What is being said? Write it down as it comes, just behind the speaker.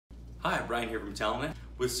Hi, Brian here from TalentNet.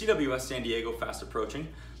 With CWS San Diego fast approaching,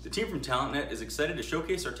 the team from TalentNet is excited to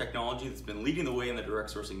showcase our technology that's been leading the way in the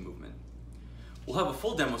direct sourcing movement. We'll have a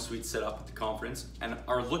full demo suite set up at the conference and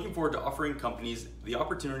are looking forward to offering companies the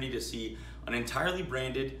opportunity to see an entirely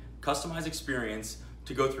branded, customized experience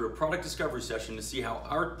to go through a product discovery session to see how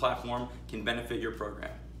our platform can benefit your program.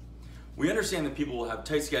 We understand that people will have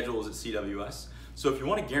tight schedules at CWS, so if you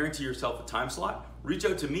want to guarantee yourself a time slot, reach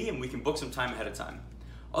out to me and we can book some time ahead of time.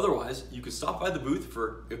 Otherwise, you can stop by the booth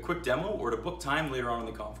for a quick demo or to book time later on in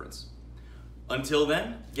the conference. Until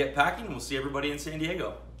then, get packing and we'll see everybody in San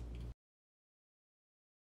Diego.